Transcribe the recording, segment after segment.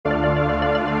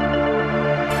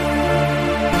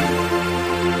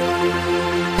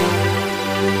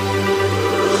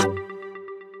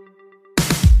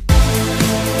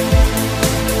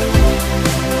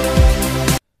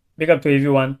Big up to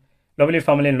everyone, lovely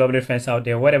family and lovely friends out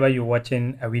there, wherever you're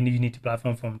watching Awini Unity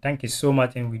platform from. Thank you so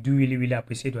much, and we do really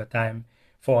appreciate your time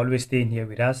for always staying here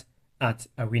with us at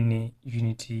Awini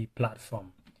Unity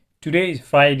platform. Today is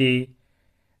Friday,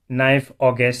 9th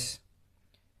August,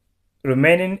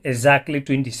 remaining exactly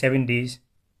 27 days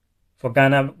for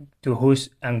Ghana to host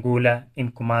Angola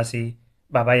in Kumasi,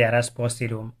 Baba Yara Sports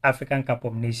Stadium, African Cup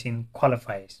of Nations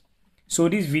qualifiers. So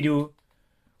this video,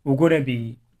 we're going to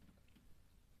be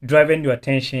driving your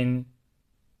attention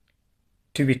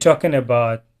to be talking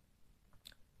about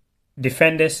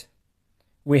defenders.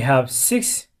 We have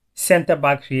 6 center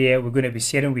backs here we're going to be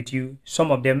sharing with you.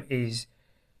 Some of them is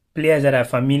players that are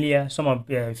familiar, some of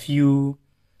a few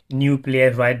new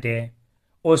players right there.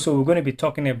 Also, we're going to be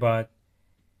talking about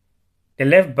the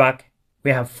left back.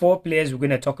 We have 4 players we're going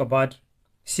to talk about,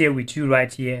 share with you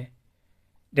right here.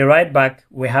 The right back,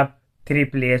 we have 3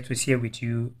 players to share with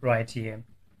you right here.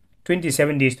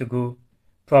 27 days to go.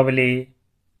 Probably,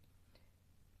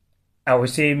 I would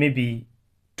say maybe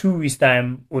 2 weeks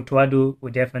time, Otto Addo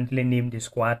will definitely name the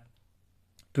squad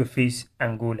to face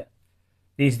Angola.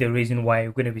 This is the reason why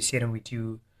we're going to be sharing with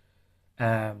you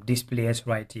these players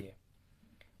right here.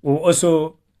 We'll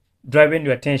also driving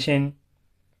your attention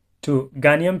to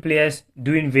Ghanaian players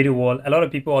doing very well. A lot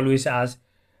of people always ask,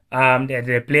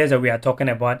 the players that we are talking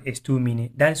about is too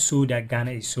many. That's so that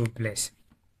Ghana is so blessed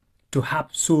to have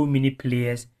so many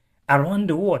players around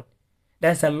the world.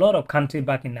 There's a lot of countries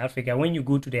back in Africa. When you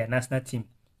go to their national team,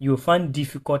 you'll find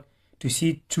difficult to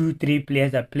see 2-3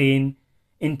 players that are playing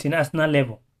international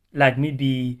level, like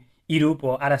maybe Europe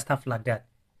or other stuff like that.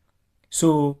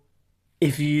 So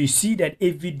if you see that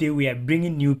every day we are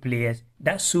bringing new players,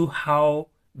 that shows how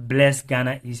blessed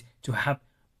Ghana is to have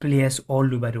players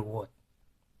all over the world.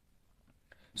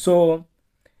 So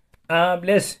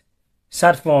let's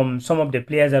start from some of the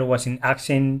players that was in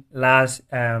action last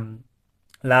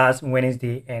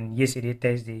Wednesday and yesterday,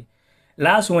 Thursday.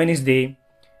 Last Wednesday,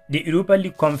 the Europa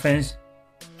League Conference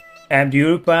and the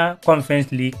Europa Conference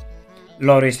League,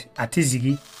 Loris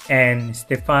Atizigi and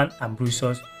Stefan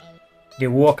Ambrosos, they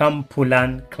welcome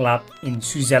Poland club in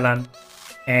Switzerland,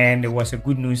 and there was a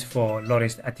good news for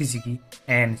Loris Atizigi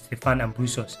and Stefan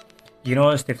Ambrosos. You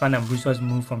know, Stefan Ambrosos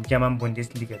moved from German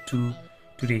Bundesliga 2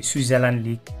 to the Switzerland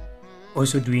League,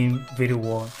 also doing very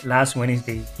well. Last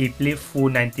Wednesday, he played full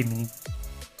 90 minutes.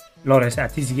 Loris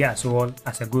Atizigi as well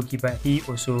as a goalkeeper, he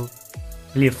also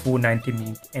played full 90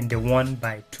 minutes, and they won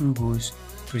by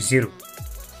 2-0.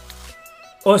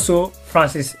 Also,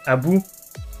 Francis Abu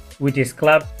with his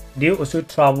club, they also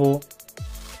travel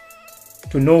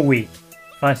to Norway.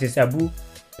 Francis Abu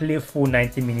played full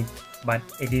 90 minutes, but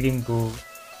it didn't go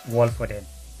well for them.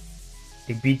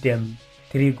 They beat them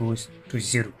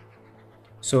 3-0.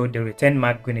 So the return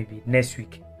match going to be next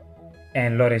week,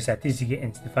 and Loris Atizigi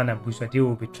and Stefan Ambrosos, they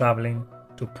will be traveling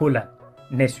to Poland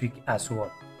next week as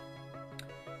well.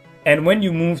 And when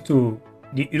you move to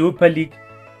the Europa League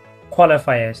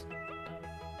qualifiers,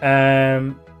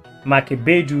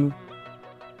 Makebedu,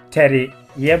 Terry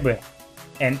Yebre,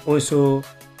 and also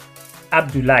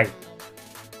Abdullahi,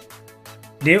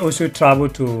 they also travel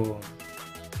to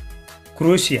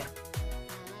Croatia.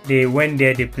 They went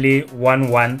there, they play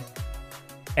 1-1,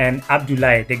 and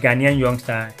Abdullahi, the Ghanaian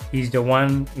youngster, he's the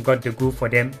one who got the goal for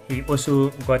them. He also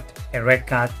got a red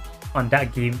card on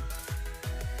that game.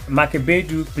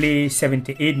 Makebedu played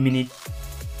 78 minutes.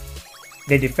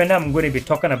 The defender I'm going to be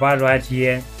talking about right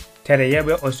here,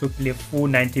 Tereyebe, also played full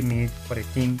 90 minutes for the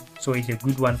team, so it's a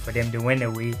good one for them. They went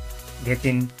away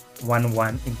getting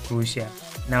 1-1 in Croatia.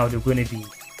 Now they're going to be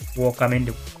welcoming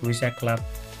the Croatia club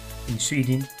in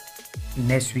Sweden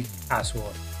next week as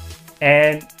well.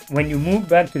 And when you move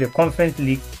back to the Conference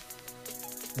League,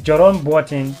 Jerome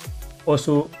Boateng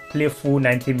also played full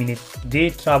 90 minutes. They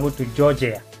travel to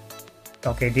Georgia.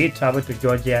 Okay, they travel to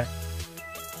Georgia.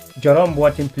 Jerome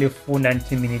Boateng played full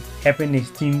 90 minutes, helping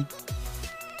his team.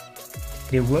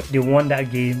 They won that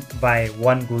game by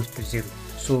 1-0.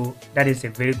 So that is a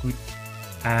very good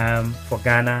for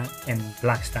Ghana and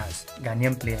Black Stars.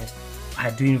 Ghanaian players are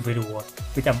doing very well,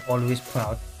 which I'm always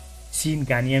proud seeing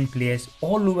Ghanaian players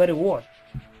all over the world.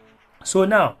 So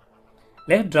now,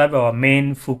 let's drive our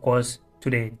main focus to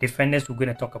the defenders we're going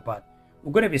to talk about.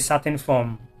 We're going to be starting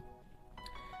from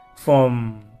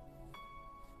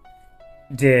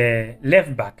the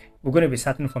left back. We're going to be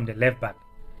starting from the left back.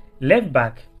 Left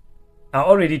back, I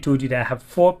already told you that I have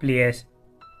 4 players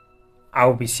I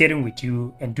will be sharing with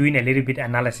you and doing a little bit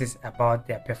analysis about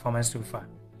their performance so far.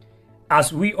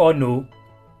 As we all know,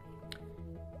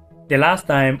 the last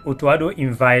time Otto Addo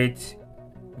invited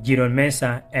Giron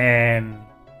Mensah and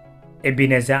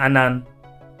Ebenezer Annan,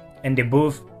 and they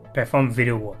both performed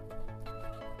very well.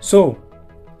 So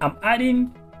I'm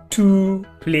adding 2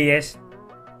 players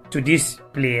to these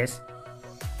players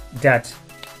that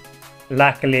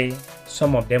luckily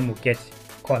some of them will get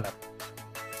called up.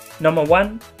 Number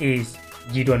 1 is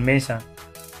Gideon Mensah.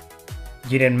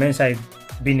 Gideon Mensah has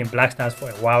been in Black Stars for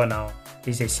a while now.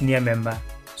 He's a senior member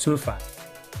so far.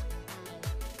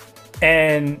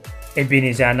 And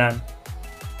Ebenezer Anan.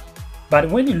 But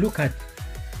when you look at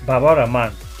Baba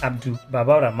Rahman, Abdul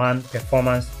Baba Rahman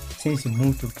performance since he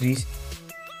moved to Greece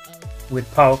with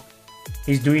PAOK,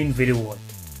 he's doing very well.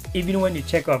 Even when you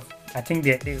check off, I think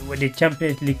the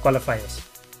Champions League qualifiers,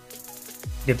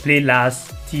 they played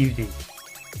last Tuesday.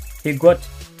 He got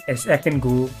a second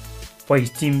goal for his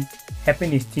team,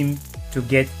 helping his team to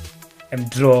get a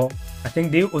draw. I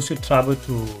think they also traveled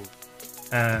to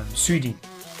Sweden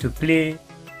to play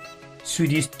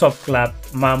Swedish top club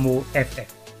Malmö FF.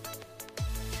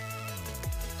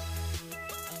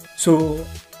 So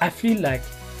I feel like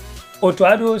Otto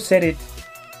Addo said it,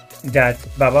 that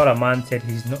Baba Rahman said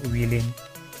he's not willing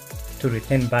to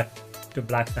return back to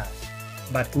Black Stars.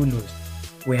 But who knows?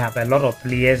 We have a lot of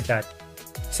players that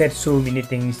said so many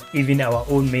things. Even our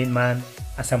own main man,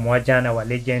 Asamoah Gyan, our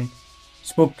legend,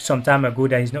 spoke some time ago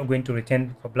that he's not going to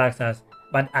return for Black Stars.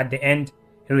 But at the end,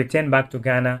 he returned back to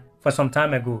Ghana for some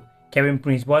time ago. Kevin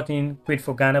Prince Boateng quit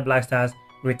for Ghana Black Stars,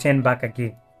 returned back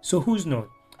again. So who's knows?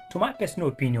 To my personal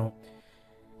opinion,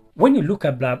 when you look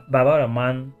at Baba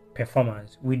Rahman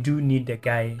performance, we do need the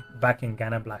guy back in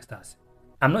Ghana Black Stars.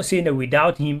 I'm not saying that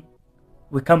without him,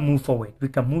 we can move forward. We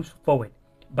can move forward.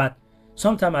 But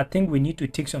sometimes I think we need to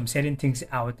take some certain things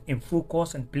out and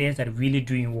focus on players that are really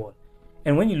doing well.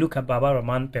 And when you look at Baba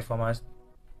Rahman performance,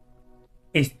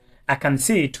 I can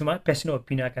say, to my personal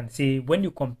opinion, I can say when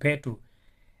you compare to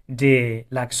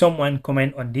like someone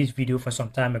comment on this video for some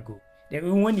time ago, that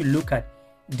when you look at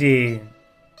the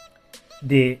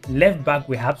left back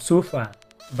we have so far,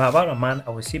 Baba Rahman, I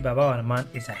would say Baba Rahman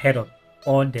is ahead of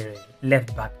all the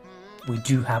left back we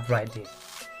do have right there.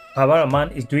 Baba Rahman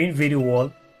is doing very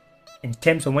well in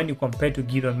terms of when you compare to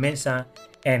Gideon Mensah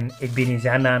and Ebenezer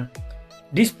Anan.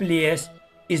 These players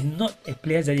is not a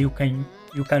players that you can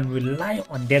rely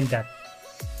on them, that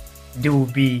they will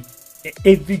be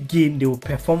every game they will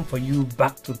perform for you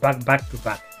back to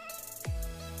back.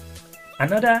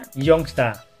 Another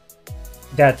youngster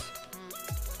that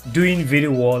doing very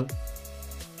well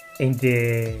in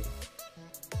the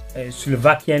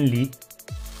Slovakian league,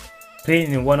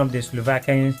 playing in one of the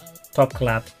Slovakian top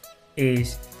clubs,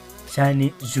 is Sani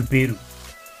Zubairu.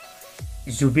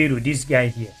 This guy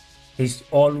here, is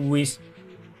always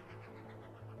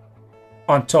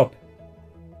on top.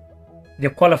 The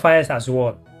qualifiers as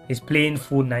well, he's playing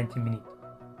full 90 minutes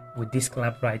with this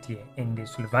club right here in the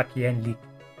Slovakian league.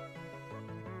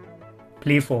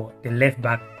 Play for the left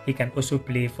back. He can also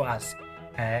play for us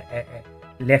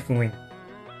left wing.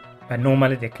 But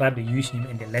normally the club, they use him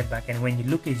in the left back. And when you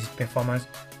look at his performance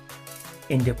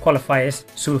in the qualifiers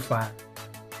so far,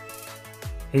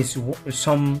 he's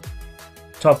some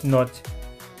top-notch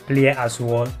player as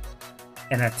well.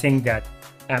 And I think that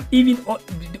even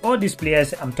all these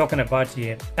players I'm talking about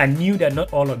here, I knew that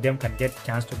not all of them can get a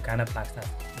chance to Ghana Black Stars.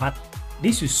 But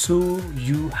this will show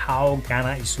you how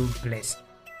Ghana is so blessed,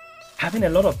 having a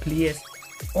lot of players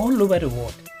all over the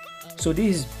world. So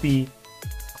this is the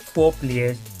 4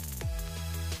 players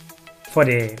for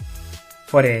the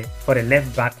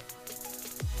left back.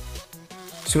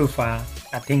 So far,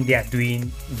 I think they are doing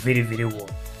very well.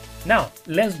 Now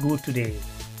let's go to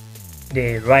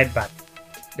the right back.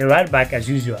 The right back, as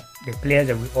usual, the players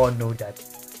that we all know that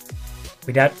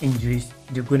without injuries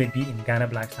they're going to be in Ghana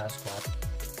Black Stars squad.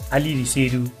 Ali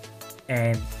Risedu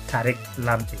and Tarek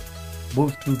Lamptey.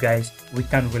 Both 2 guys, we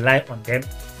can rely on them.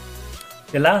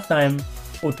 The last time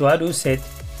Otto Addo said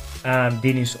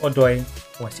Dennis Odoi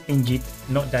was injured,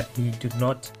 not that he did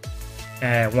not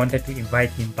wanted to invite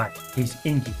him back. He's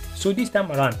injured. So this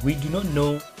time around, we do not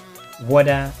know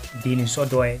whether Dennis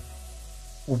Odoi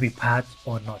will be part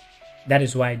or not. That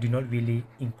is why I do not really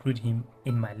include him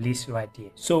in my list right there.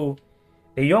 So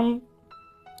the young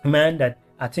man that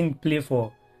I think played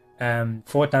for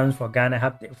 4 times for Ghana,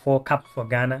 have 4 caps for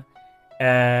Ghana,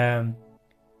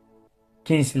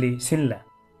 Kingsley Sinler,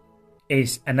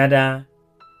 is another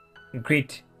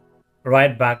great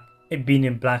right back. Been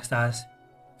in Black Stars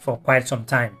for quite some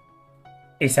time.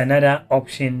 It's another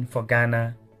option for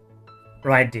Ghana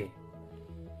right there.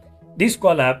 This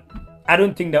call-up, I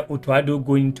don't think that Otto Addo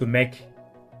going to make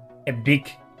a big.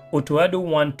 Otto Addo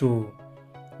want to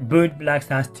build Black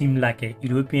Stars team like a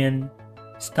European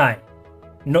style,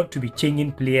 not to be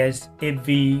changing players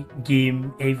every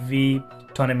game, every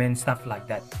tournament, stuff like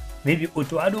that. Maybe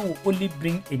Otto Addo will only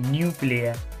bring a new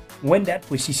player when that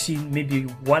position, maybe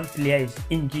one player is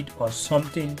injured or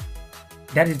something,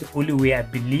 that is the only way I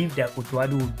believe that Otto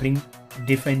Addo will bring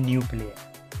different new players.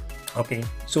 Okay,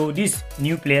 so these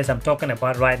new players I'm talking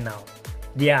about right now,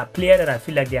 they are players that I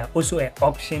feel like they are also an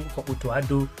option for Otto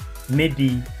Addo,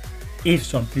 maybe if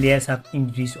some players have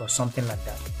injuries or something like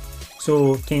that.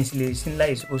 So Kingsley Sinler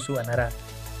is also another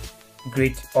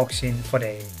great option for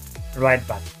the right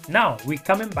back. Now we're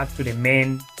coming back to the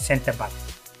main center back.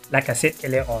 Like I said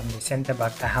earlier on, the center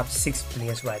back, I have 6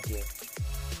 players right here.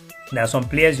 There are some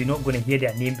players you're not going to hear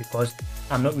their name because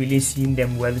I'm not really seeing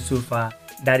them well so far.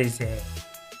 That is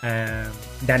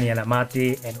Daniel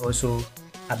Amate and also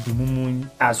Abdumumun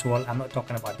as well. I'm not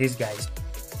talking about these guys.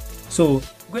 So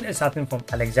good at starting from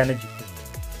Alexander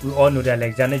Juku. We all know that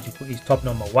Alexander Juku is top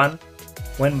number 1.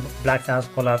 When Black Stars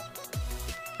call up,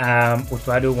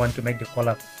 Otto Addo want to make the call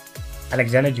up,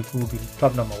 Alexander Juku will be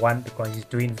top number 1 because he's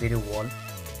doing very well.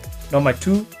 Number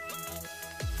 2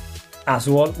 as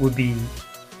well will be,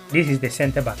 this is the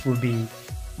center back, will be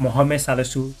Mohamed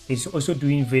Salisu. He's also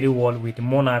doing very well with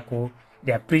Monaco,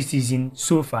 their preseason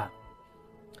so far.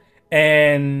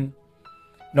 And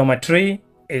number 3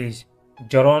 is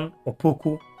Joron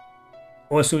Opoku.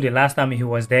 Also the last time he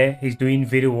was there, he's doing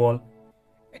very well.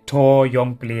 A tall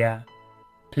young player,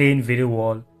 playing very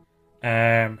well.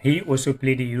 He also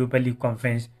played the Europa League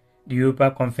Conference, the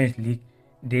Europa Conference League.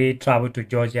 They traveled to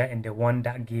Georgia and they won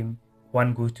that game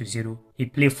 1-0. He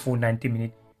played full 90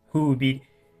 minutes. He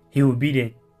will be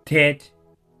the third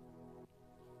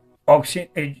option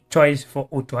choice for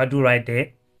Otto Addo right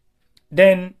there.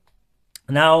 Then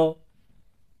now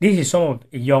this is some of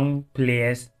the young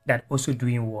players that also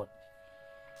doing well.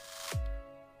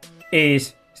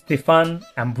 Is Stefan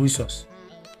Ambusos.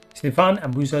 Stefan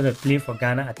Ambusos has played for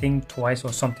Ghana, I think twice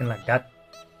or something like that.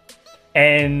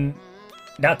 And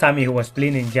that time he was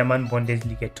playing in German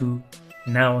Bundesliga 2.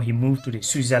 Now he moved to the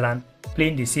Switzerland,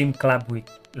 playing the same club with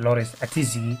Loris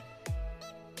Atizi.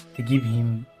 They give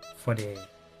him for the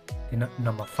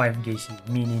number 5 jersey,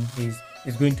 meaning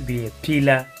he's going to be a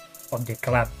pillar of the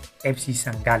club FC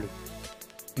Sangali.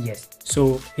 Yes,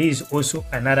 so he is also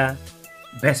another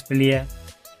best player,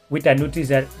 which I noticed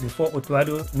that before Otto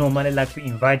Addo normally like to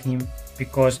invite him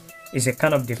because he's a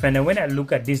kind of defender. When I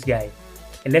look at this guy,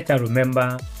 I let I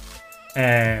remember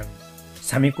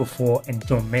Sami Kofo and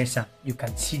John Mensah. You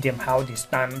can see them how they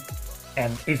stand,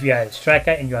 and if you are a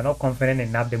striker and you are not confident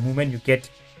enough, the moment you get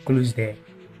close there,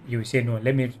 you will say no,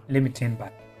 let me turn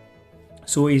back.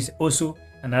 So he's also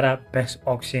another best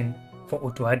option for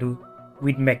Otto Addo,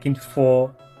 with making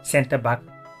 4 center back.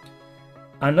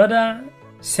 Another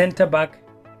center back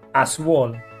as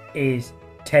well is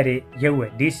Terry Yewe,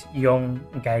 this young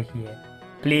guy here,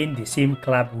 playing the same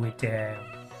club with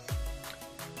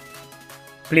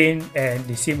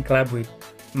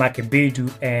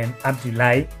Makebedu and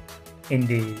Abdullahi in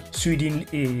the Sweden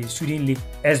League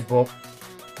S-Borg.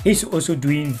 He's also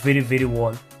doing very, very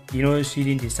well. You know,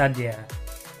 Sweden, they start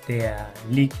their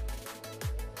league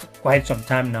quite some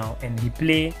time now, and he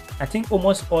played, I think,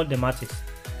 almost all the matches.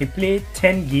 He played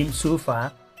 10 games so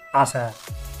far as a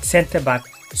center back,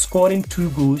 scoring 2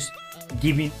 goals,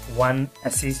 giving 1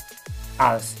 assist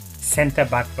as center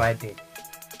back right there.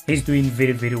 He's doing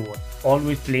very, very well.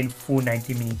 Always playing full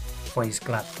 90 minutes for his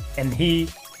club. And he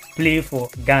played for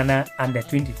Ghana under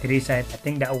 23 side. I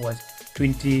think that was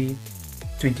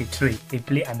 2023. He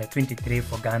played under 23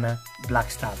 for Ghana Black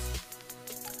Stars.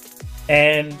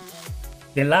 And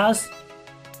the last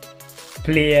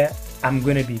player I'm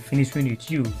going to be finishing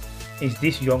with you is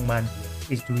this young man here.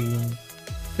 He's doing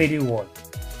very well,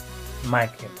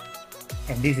 Michael.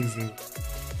 And this is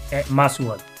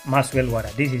Maswell Wada.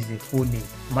 This is the full name,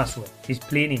 Maswell. He's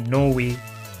playing in Norway.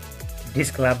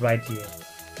 This club right here,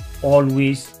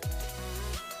 always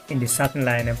in the starting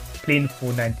lineup, playing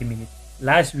for 90 minutes.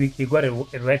 Last week he got a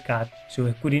red card, so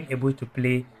he couldn't able to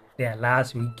play their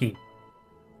last week game.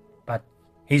 But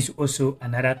he's also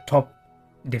another top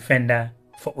defender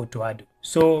for Otto Addo.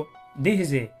 So this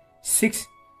is a 6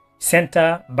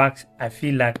 center backs. I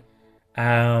feel like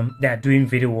they are doing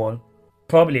very well.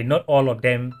 Probably not all of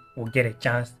them will get a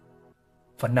chance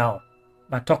for now.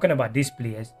 But talking about these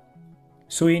players,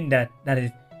 showing that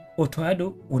is Otto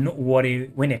Addo will not worry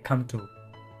when it comes to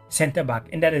center back,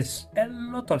 and there is a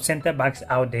lot of center backs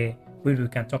out there which we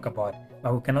can talk about,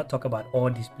 but we cannot talk about all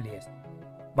these players.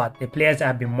 But the players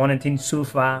I've been monitoring so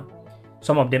far,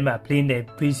 some of them are playing the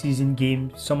preseason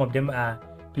games, some of them are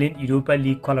playing Europa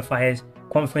League qualifiers,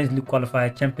 Conference League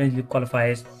qualifiers, Champions League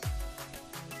qualifiers.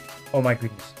 Oh my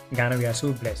goodness, Ghana, we are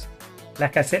so blessed.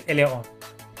 Like I said earlier on,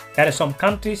 there are some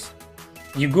countries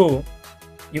you go,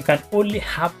 you can only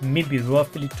have maybe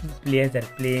roughly 2 players that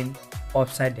are playing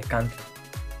outside the country.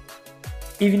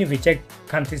 Even if we check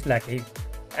countries like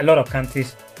a lot of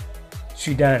countries,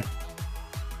 Sudan,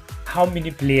 how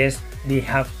many players they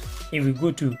have, if we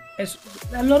go to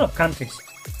a lot of countries.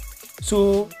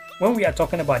 So when we are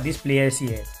talking about these players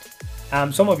here,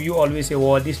 some of you always say,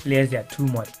 well, these players, they are too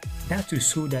much. That to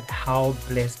show that how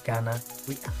blessed Ghana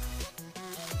we are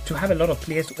to have a lot of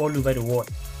players all over the world.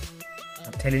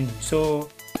 I'm telling you. So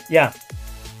yeah,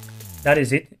 that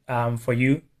is it for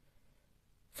you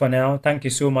for now. Thank you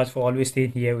so much for always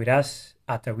staying here with us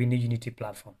at the Awini Unity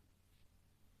platform.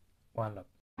 One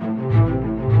love.